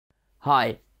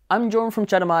Hi, I'm Jorn from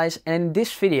Chatamize, and in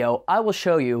this video I will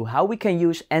show you how we can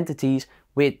use entities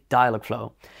with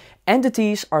Dialogflow.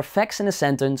 Entities are facts in a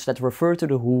sentence that refer to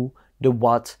the who, the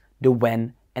what, the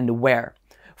when, and the where.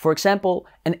 For example,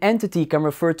 an entity can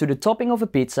refer to the topping of a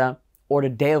pizza or the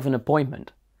day of an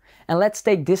appointment. And let's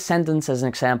take this sentence as an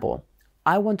example.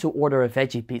 I want to order a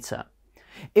veggie pizza.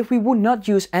 If we would not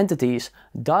use entities,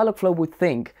 Dialogflow would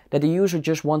think that the user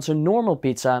just wants a normal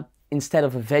pizza instead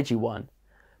of a veggie one.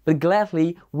 But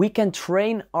gladly, we can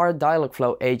train our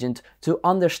Dialogflow agent to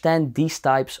understand these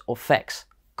types of facts,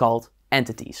 called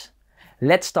entities.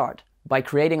 Let's start by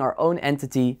creating our own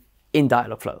entity in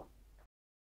Dialogflow.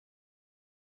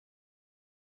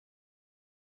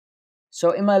 So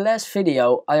in my last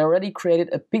video, I already created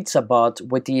a pizza bot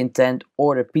with the intent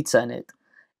order pizza in it.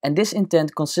 And this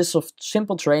intent consists of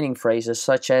simple training phrases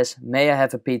such as may I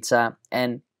have a pizza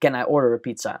and can I order a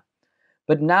pizza.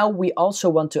 But now we also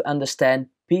want to understand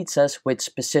pizzas with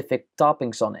specific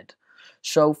toppings on it.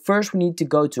 So first we need to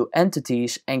go to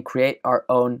entities and create our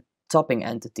own topping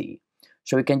entity.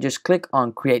 So we can just click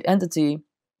on create entity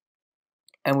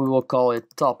and we will call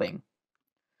it topping.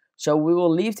 So we will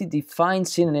leave the define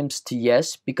synonyms to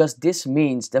yes, because this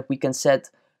means that we can set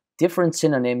different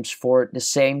synonyms for the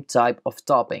same type of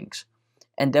toppings.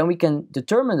 And then we can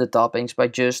determine the toppings by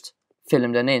just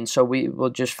filling them in. So we will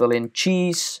just fill in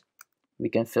cheese, we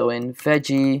can fill in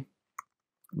veggie,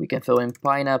 we can fill in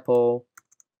pineapple,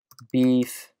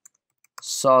 beef,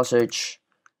 sausage,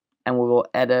 and we will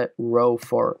add a row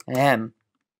for ham.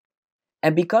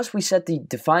 And because we set the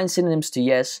define synonyms to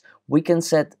yes, we can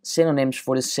set synonyms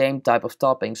for the same type of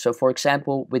topping. So for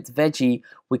example, with veggie,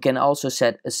 we can also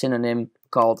set a synonym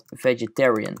called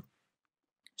vegetarian.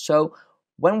 So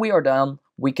when we are done,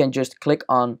 we can just click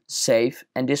on save,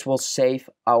 and this will save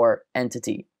our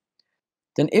entity.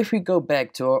 Then if we go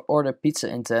back to our order pizza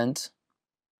intent,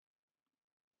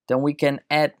 then we can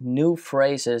add new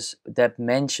phrases that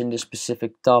mention the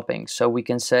specific topping. So we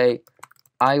can say,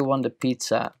 I want a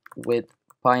pizza with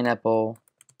pineapple,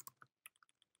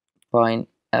 and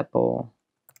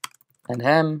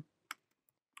ham.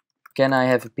 Can I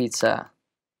have a pizza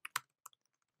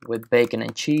with bacon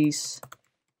and cheese?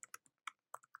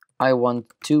 I want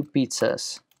 2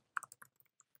 pizzas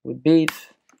with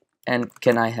beef, and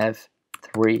can I have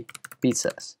 3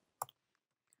 pizzas?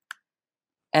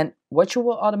 And what you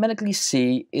will automatically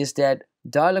see is that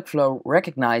Dialogflow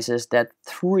recognizes that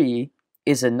 3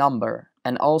 is a number,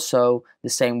 and also the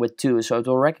same with 2. So it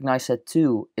will recognize that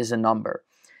 2 is a number.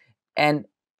 And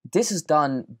this is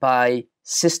done by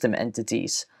system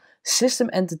entities. System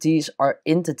entities are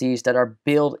entities that are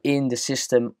built in the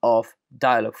system of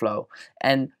Dialogflow.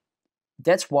 And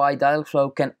that's why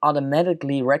Dialogflow can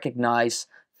automatically recognize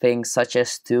things such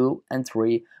as 2 and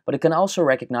 3, but it can also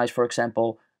recognize, for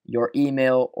example, your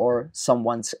email or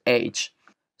someone's age.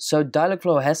 So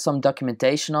Dialogflow has some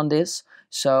documentation on this.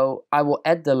 So I will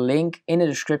add the link in the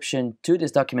description to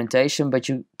this documentation, but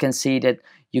you can see that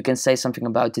you can say something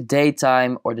about the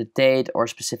daytime or the date or a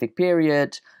specific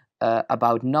period,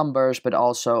 about numbers, but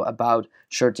also about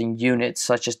certain units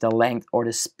such as the length or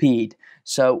the speed.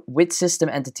 So with system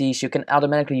entities, you can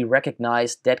automatically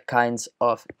recognize that kinds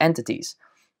of entities.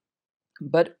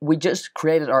 But we just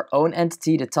created our own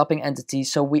entity, the topping entity,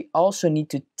 so we also need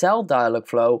to tell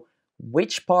Dialogflow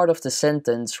which part of the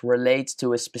sentence relates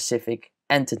to a specific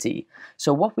entity.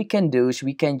 So what we can do is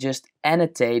we can just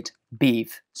annotate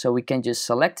beef. So we can just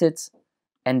select it,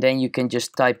 and then you can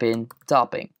just type in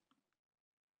topping.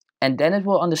 And then it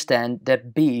will understand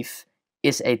that beef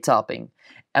is a topping.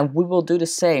 And we will do the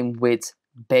same with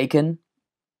bacon.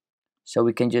 So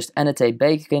we can just annotate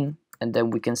bacon, and then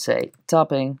we can say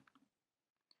topping.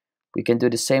 We can do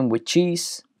the same with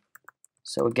cheese.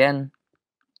 So again,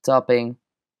 topping.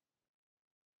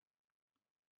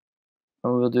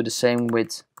 And we will do the same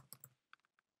with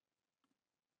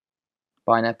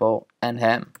pineapple and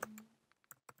ham.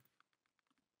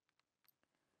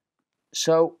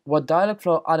 So what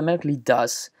Dialogflow automatically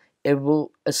does, it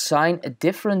will assign a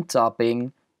different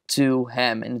topping to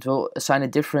ham, and it will assign a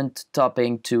different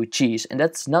topping to cheese. And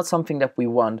that's not something that we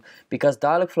want, because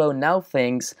Dialogflow now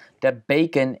thinks that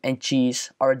bacon and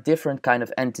cheese are a different kind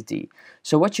of entity.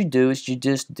 So what you do is you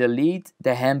just delete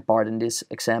the ham part in this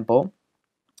example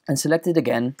and select it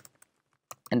again,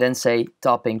 and then say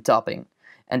topping.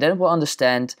 And then it will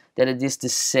understand that it is the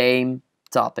same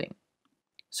topping.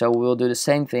 So we'll do the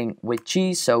same thing with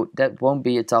cheese, so that won't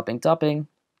be a topping.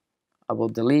 I will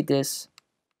delete this,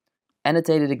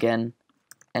 annotate it again,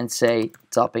 and say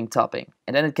topping.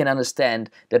 And then it can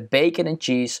understand that bacon and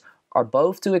cheese are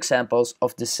both 2 examples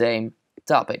of the same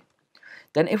topping.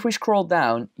 Then if we scroll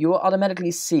down, you will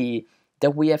automatically see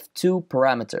that we have two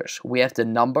parameters. We have the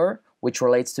number, which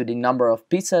relates to the number of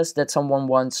pizzas that someone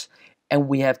wants, and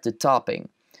we have the topping.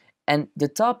 And the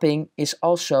topping is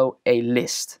also a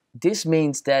list. This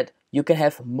means that you can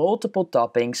have multiple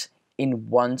toppings in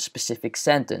one specific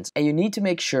sentence. And you need to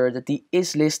make sure that the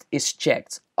is list is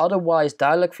checked. Otherwise,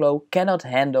 Dialogflow cannot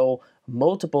handle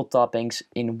multiple toppings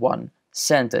in one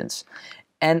sentence.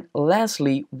 And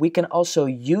lastly, we can also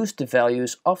use the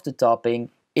values of the topping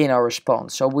in our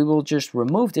response. So we will just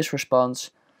remove this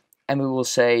response and we will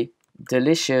say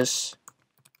delicious,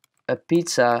 a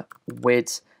pizza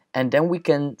with, and then we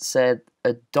can set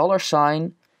a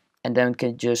 $sign and then we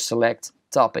can just select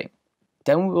topping.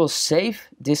 Then we will save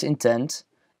this intent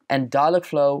and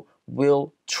Dialogflow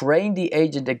will train the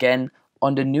agent again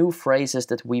on the new phrases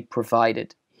that we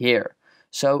provided here.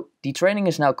 So the training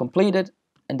is now completed,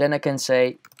 and then I can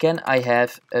say, can I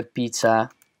have a pizza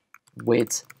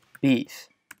with beef?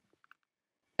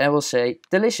 And I will say,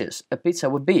 delicious, a pizza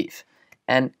with beef.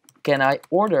 And can I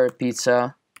order a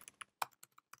pizza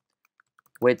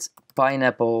with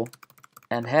pineapple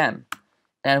and ham?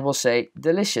 And I will say,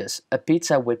 delicious, a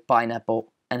pizza with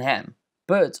pineapple and ham.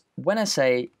 But when I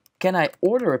say, can I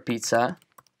order a pizza?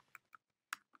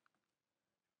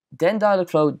 Then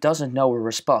Dialogflow doesn't know a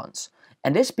response.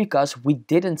 And this is because we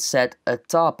didn't set a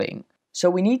topping.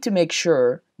 So we need to make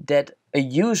sure that a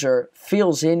user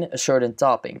fills in a certain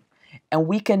topping. And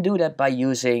we can do that by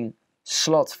using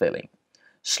slot filling.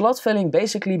 Slot filling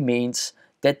basically means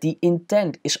that the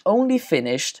intent is only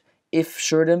finished if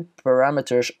certain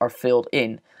parameters are filled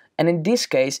in. And in this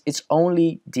case, it's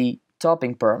only the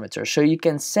topping parameter. So you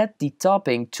can set the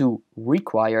topping to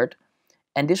required,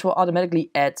 and this will automatically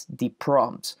add the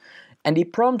prompt. And the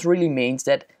prompt really means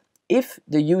that if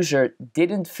the user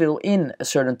didn't fill in a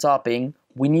certain topping,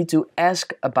 we need to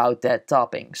ask about that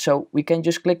topping. So we can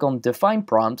just click on define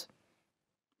prompt,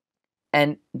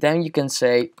 and then you can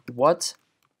say, what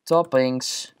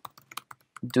toppings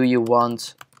do you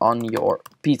want on your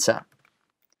pizza?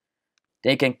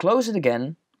 They can close it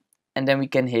again, and then we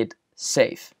can hit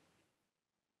save.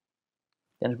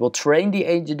 Then it will train the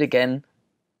agent again.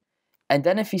 And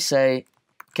then if you say,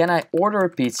 can I order a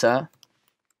pizza?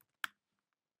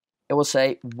 It will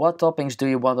say, what toppings do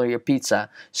you want on your pizza?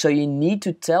 So you need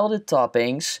to tell the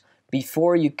toppings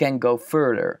before you can go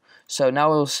further. So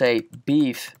now it will say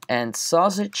beef and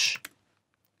sausage.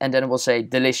 And then it will say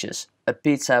delicious, a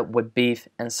pizza with beef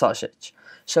and sausage.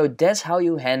 So that's how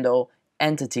you handle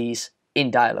entities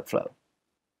in Dialogflow.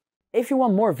 If you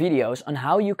want more videos on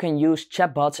how you can use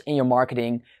chatbots in your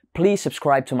marketing, please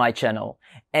subscribe to my channel.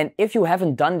 And if you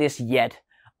haven't done this yet,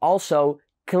 also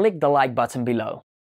click the like button below.